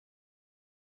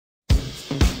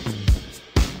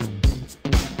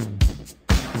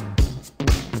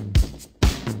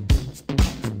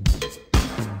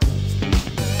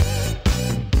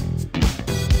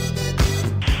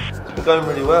They're going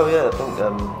really well, yeah. I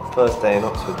think first day in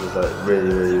Oxford was like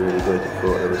really good. I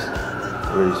thought there was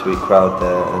a really sweet crowd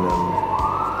there, and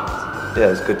yeah,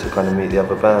 it was good to kind of meet the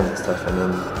other bands and stuff. And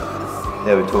then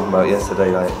yeah, we were talking about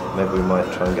yesterday, like maybe we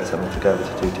might try and get something together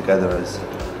to do together as,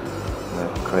 you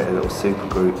know, create a little super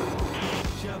group.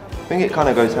 I think it kind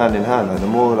of goes hand in hand. Like the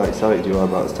more like excited you are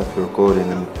about the stuff you're recording,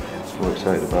 and more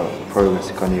excited about the progress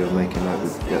you kind of you're making like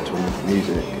with the actual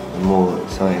music, the more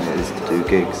exciting it is to do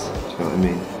gigs. Do you know what I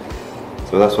mean?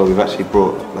 So that's why we've actually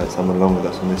brought like someone along with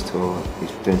us on this tour.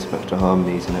 He's doing some extra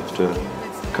harmonies and extra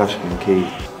percussion and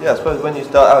keys. Yeah, I suppose when you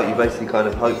start out, you basically kind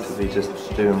of hope to be just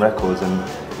doing records and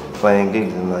playing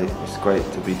gigs, and like it's great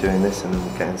to be doing this and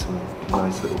getting some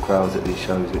nice little crowds at these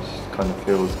shows, which kind of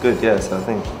feels good. Yeah, so I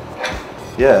think,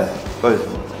 yeah, both.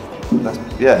 That's,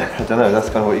 yeah, I don't know. That's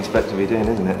kind of what you expect to be doing,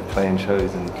 isn't it? Playing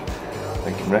shows and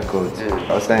making records. Yeah.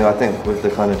 I was saying, I think with the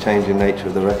kind of changing nature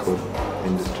of the record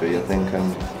industry, I think,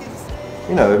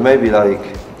 you know, it may be like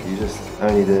you just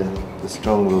only the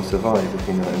strong will survive, if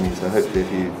you know what I mean. So hopefully,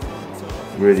 if you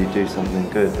really do something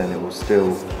good, then it will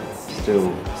still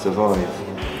survive.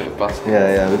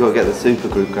 Yeah, we've got to get the super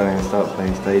group going and start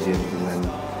playing stadiums, and then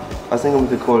I was thinking we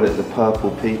could call it the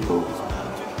Purple People.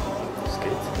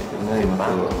 Name, I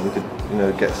thought we could, you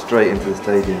know, get straight into the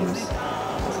stadiums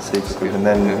as a super group, and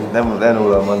then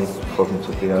all our money problems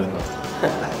would be over.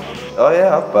 Oh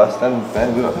yeah, I've busked, and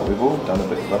Ben, we've all done a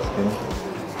bit of busking.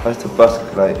 I used to busk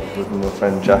like with my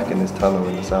friend Jack in this tunnel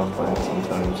in the South Bank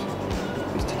sometimes.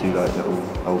 We used to do like little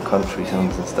old country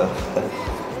songs and stuff. I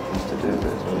used to do a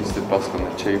bit as well. I used to busk on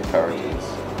the tube carriages.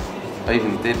 I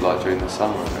even did like during the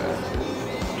summer a bit.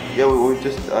 Yeah, we've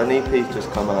just, an EP's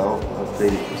just come out.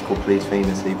 It's called Please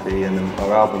Venus EP, and then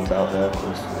our album's out there, of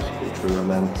course, which is called True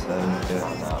Romance.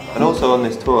 Yeah. And also on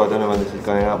this tour, I don't know when this is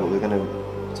going out, but we're going to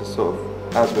just sort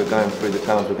of, as we're going through the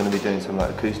towns, we're going to be doing some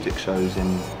like acoustic shows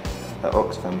in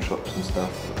Oxfam shops and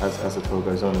stuff as the tour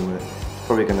goes on, and we're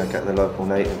probably going to get the local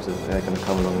natives, and they're going to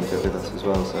come along and do it with us as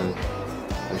well, so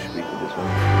they should be good as well.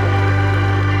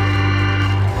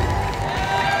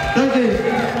 Thank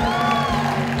you.